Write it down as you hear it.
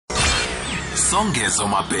Songezo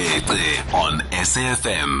Mapete on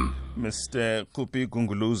SAFM. Mr. Kgupi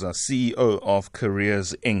Gunguluza, CEO of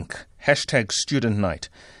Careers Inc. Hashtag Student Night.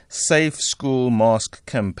 Safe School Mask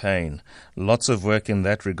Campaign. Lots of work in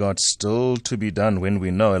that regard still to be done when we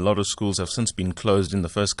know a lot of schools have since been closed in the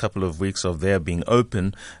first couple of weeks of their being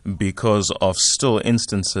open because of still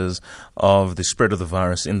instances of the spread of the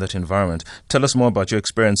virus in that environment. Tell us more about your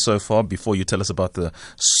experience so far before you tell us about the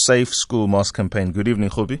Safe School Mask Campaign. Good evening,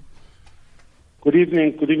 Kgupi. Good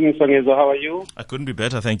evening, Songezo. How are you? I couldn't be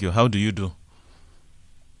better, thank you. How do you do?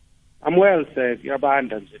 I'm well, sir.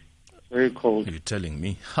 Very cold. You're telling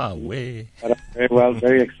me? Ha, way. But I'm very well,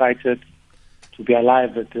 very excited to be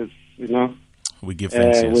alive at this, We give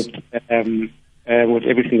thanks, yes. With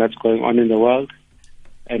everything that's going on in the world.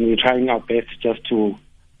 And we're trying our best just to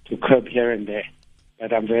curb here and there.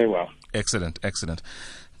 But I'm very well. Excellent.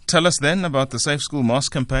 Tell us then about the Safe School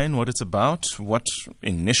Mask Campaign, what it's about, what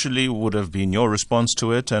initially would have been your response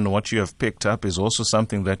to it, and what you have picked up is also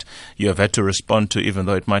something that you have had to respond to, even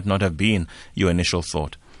though it might not have been your initial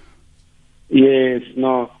thought. Yes,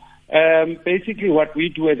 no. Basically what we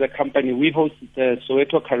do as a company, we host the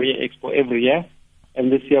Soweto Career Expo every year,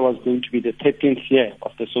 and this year was going to be the 13th year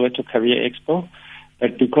of the Soweto Career Expo.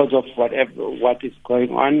 But because of what is going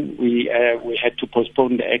on, we had to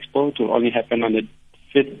postpone the expo to only happen on the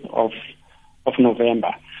 5th of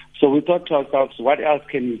November. So we thought to ourselves, what else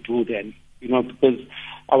can we do then? Because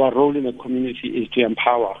our role in the community is to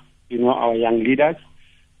empower, our young leaders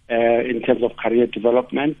in terms of career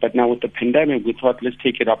development. But now with the pandemic, we thought, let's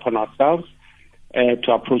take it upon ourselves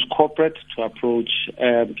to approach corporate, to approach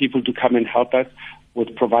people to come and help us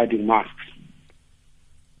with providing masks,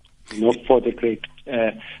 for the great,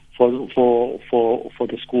 for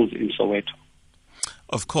the schools in Soweto.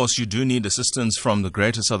 Of course, you do need assistance from the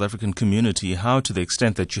greater South African community. How, to the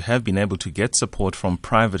extent that you have been able to get support from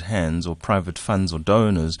private hands or private funds or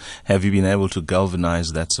donors, have you been able to galvanize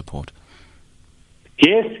that support?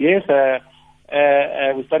 Yes. We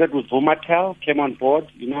started with Vumatel, came on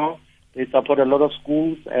board. They support a lot of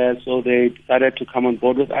schools, so they decided to come on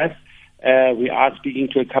board with us. We are speaking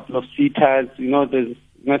to a couple of CETAs.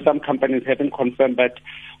 There's some companies haven't confirmed, but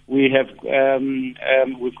we've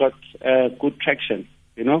got good traction.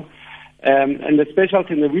 And the special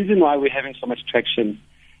thing, the reason why we're having so much traction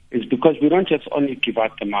is because we don't just only give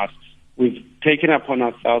out the masks. We've taken upon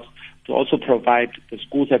ourselves to also provide the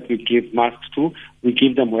schools that we give masks to, we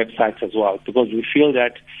give them websites as well, because we feel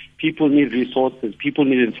that people need resources, people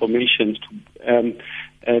need information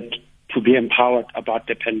to be empowered about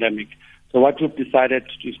the pandemic. So what we've decided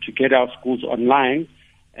is to get our schools online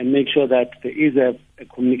and make sure that there is a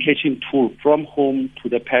communication tool from home to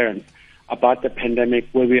the parents about the pandemic,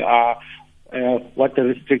 where we are, what the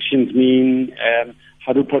restrictions mean,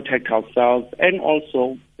 how to protect ourselves. And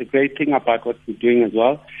also, the great thing about what we're doing as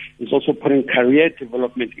well is also putting career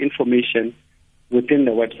development information within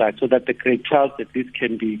the website so that the grade 12 at least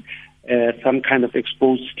can be some kind of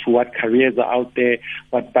exposed to what careers are out there,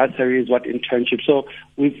 what bursaries, what internships. So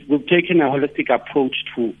we've taken a holistic approach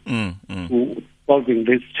to solving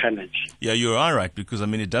this challenge. Yeah, you are right, because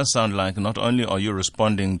it does sound like not only are you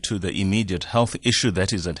responding to the immediate health issue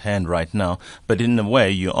that is at hand right now, but in a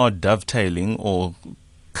way you are dovetailing or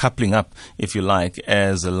coupling up, if you like,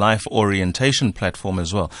 as a life orientation platform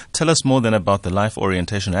as well. Tell us more then about the life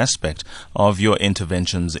orientation aspect of your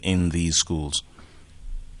interventions in these schools.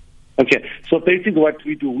 Okay, so basically what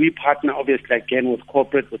we do, we partner obviously again with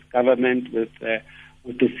corporate, with government, with the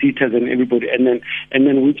CETAs and everybody, and then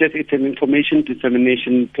it's an information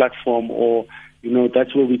dissemination platform, or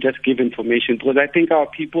that's where we just give information, because I think our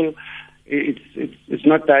people, it's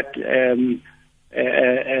not that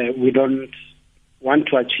we don't want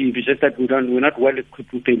to achieve, it's just that we're not well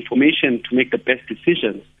equipped with the information to make the best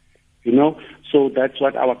decisions, so that's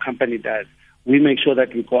what our company does. We make sure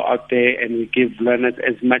that we go out there and we give learners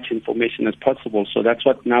as much information as possible. So that's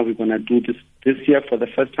what now we're going to do this year for the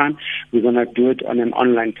first time. We're going to do it on an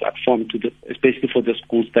online platform, especially for the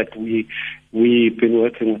schools that we've been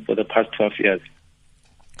working with for the past 12 years.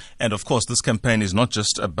 And of course, this campaign is not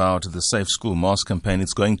just about the Safe School Mask campaign.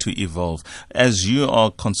 It's going to evolve. As you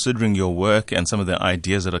are considering your work and some of the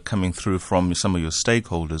ideas that are coming through from some of your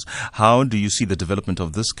stakeholders, how do you see the development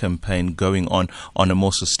of this campaign going on a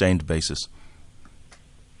more sustained basis?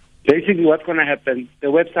 Basically, what's going to happen, the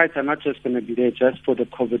websites are not just going to be there just for the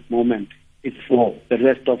COVID moment. It's for the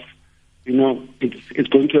rest of, it's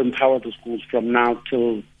going to empower the schools from now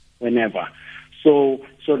till whenever. So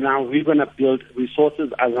now we're going to build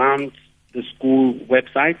resources around the school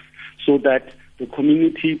websites so that the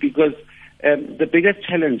community, because the biggest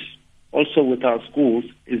challenge also with our schools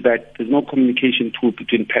is that there's no communication tool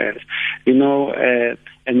between parents,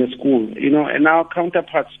 and the school, and our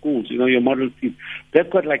counterpart schools, your model schools, they've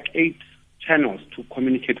got like 8 channels to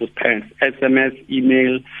communicate with parents: SMS,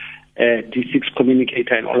 email, D6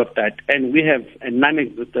 communicator, and all of that. And we have a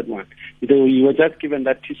non-existent one. You were just given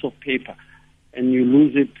that piece of paper, and you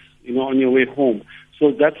lose it, on your way home.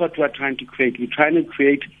 So that's what we're trying to create. We're trying to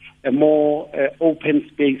create a more open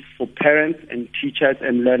space for parents and teachers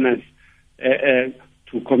and learners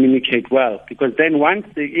to communicate well. Because then once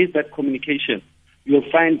there is that communication, you'll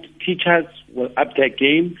find teachers will up their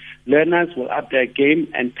game, learners will up their game,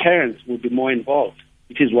 and parents will be more involved,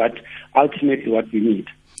 which is ultimately what we need.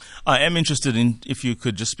 I am interested in if you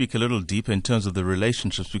could just speak a little deeper in terms of the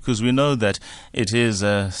relationships, because we know that it is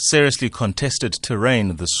a seriously contested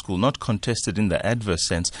terrain, the school, not contested in the adverse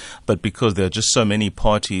sense, but because there are just so many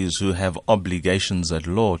parties who have obligations at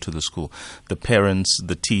law to the school. The parents,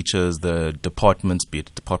 the teachers, the departments, be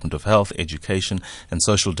it Department of Health, Education and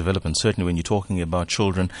Social Development, certainly when you're talking about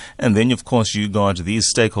children. And then, of course, you got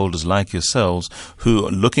these stakeholders like yourselves who,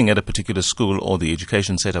 looking at a particular school or the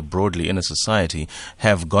education setup broadly in a society,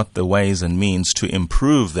 have got the ways and means to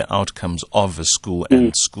improve the outcomes of a school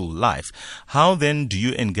and school life. How then do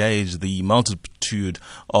you engage the multitude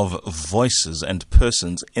of voices and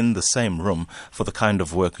persons in the same room for the kind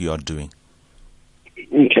of work you are doing?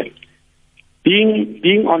 Okay.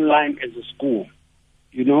 Being online as a school,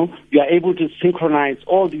 you are able to synchronize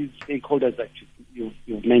all these stakeholders that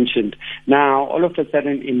you've mentioned. Now, all of a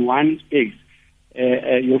sudden, in one space,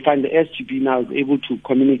 you'll find the SGB now is able to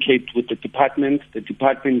communicate with the department. The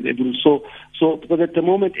department is able to, so because at the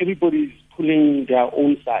moment everybody is pulling their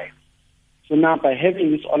own side. So now by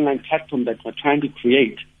having this online platform that we're trying to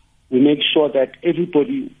create, we make sure that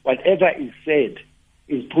everybody, whatever is said,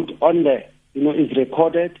 is put on the, is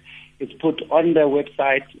recorded, it's put on the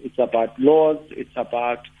website. It's about laws, it's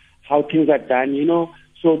about how things are done,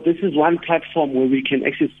 So this is one platform where we can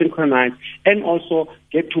actually synchronize and also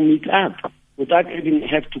get to meet up, without even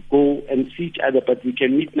have to go and see each other, but we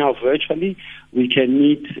can meet now virtually. We can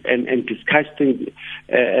meet and discuss things,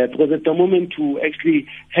 because at the moment to actually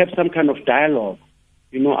have some kind of dialogue,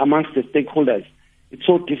 amongst the stakeholders, it's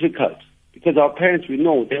so difficult because our parents, we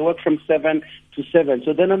know, they work from 7 to 7,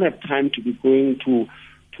 so they don't have time to be going to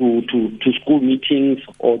school meetings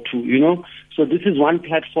or So this is one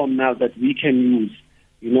platform now that we can use,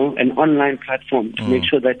 an online platform to make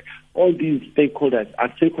sure that all these stakeholders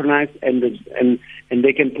are synchronized and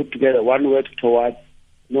they can put together one word towards,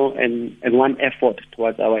 and one effort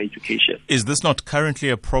towards our education. Is this not currently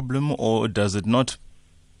a problem, or does it not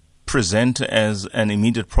present as an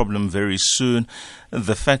immediate problem very soon?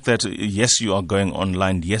 The fact that, yes, you are going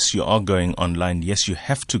online, yes, you are going online, yes, you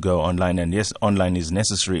have to go online, and yes, online is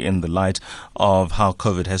necessary in the light of how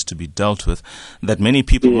COVID has to be dealt with, that many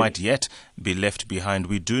people might yet be left behind.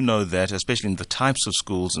 We do know that, especially in the types of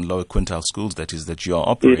schools and lower quintile schools, that you are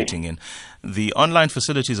operating in, the online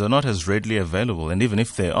facilities are not as readily available, and even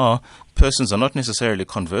if they are, persons are not necessarily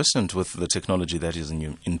conversant with the technology that is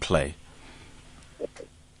in play.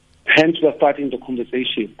 Hence, we're starting the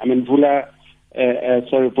conversation. I mean, Vumatel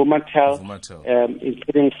is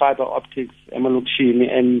putting fiber optics, Emalukshini,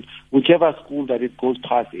 and whichever school that it goes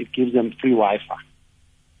past, it gives them free Wi-Fi.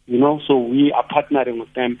 So we are partnering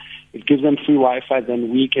with them. It gives them free Wi-Fi. Then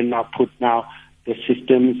we can now put the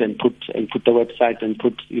systems and put the website and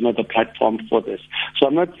put the platform for this. So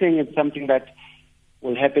I'm not saying it's something that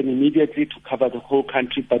will happen immediately to cover the whole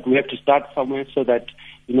country, but we have to start somewhere so that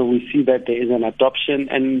we see that there is an adoption,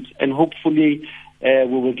 and hopefully we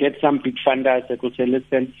will get some big funders that will say,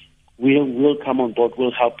 listen, we'll come on board,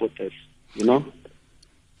 we'll help with this,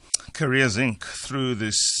 Careers Inc., through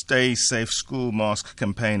the Stay Safe School Mask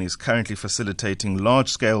campaign, is currently facilitating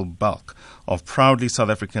large-scale bulk of proudly South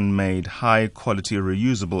African-made, high-quality,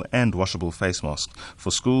 reusable and washable face masks for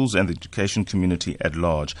schools and the education community at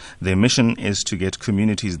large. Their mission is to get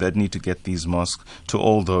communities that need to get these masks to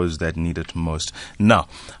all those that need it most. Now,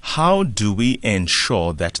 how do we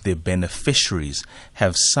ensure that their beneficiaries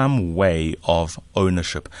have some way of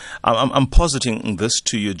ownership? I'm positing this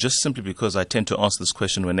to you just simply because I tend to ask this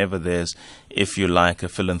question whenever there's, if you like, a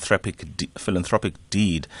philanthropic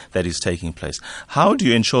deed that is taking place. How do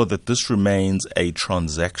you ensure that this remains a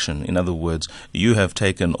transaction? In other words, you have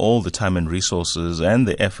taken all the time and resources and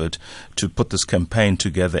the effort to put this campaign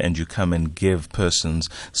together, and you come and give persons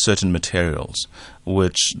certain materials,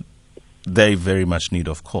 which they very much need,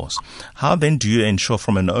 of course. How then do you ensure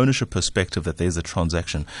from an ownership perspective that there's a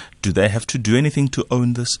transaction? Do they have to do anything to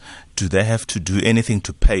own this? Do they have to do anything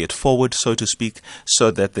to pay it forward, so to speak,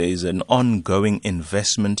 so that there is an ongoing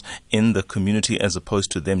investment in the community as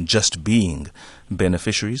opposed to them just being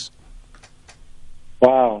beneficiaries?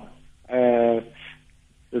 Wow.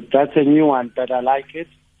 That's a new one, but I like it.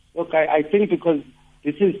 Look, I think because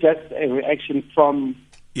this is just a reaction from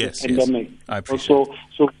the pandemic. Yes. I appreciate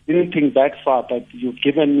So we didn't think that far, but you've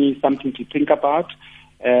given me something to think about.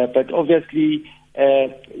 But obviously,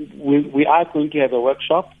 we are going to have a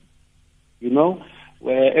workshop,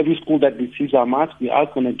 where every school that receives our mask, we are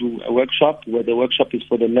going to do a workshop where the workshop is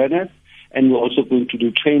for the learners, and we're also going to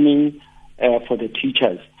do training for the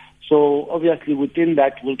teachers. So obviously within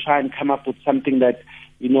that, we'll try and come up with something that,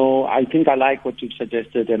 I think I like what you've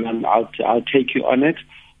suggested, and I'll take you on it,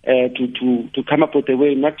 to come up with a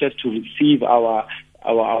way not just to receive our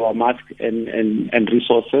mask and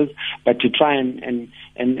resources, but to try and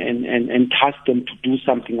task them to do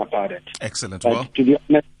something about it. Excellent. But well, to be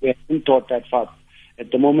honest, we haven't thought that far.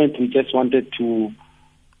 At the moment, we just wanted to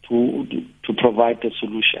provide the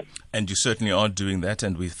solution. And you certainly are doing that,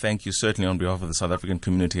 and we thank you certainly on behalf of the South African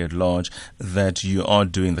community at large that you are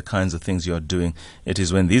doing the kinds of things you are doing. It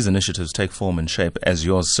is when these initiatives take form and shape, as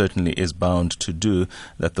yours certainly is bound to do,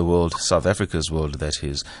 that the world, South Africa's world that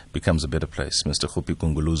is, becomes a better place. Mr. Kgupi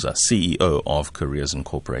Gunguluza, CEO of Careers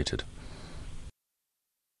Incorporated.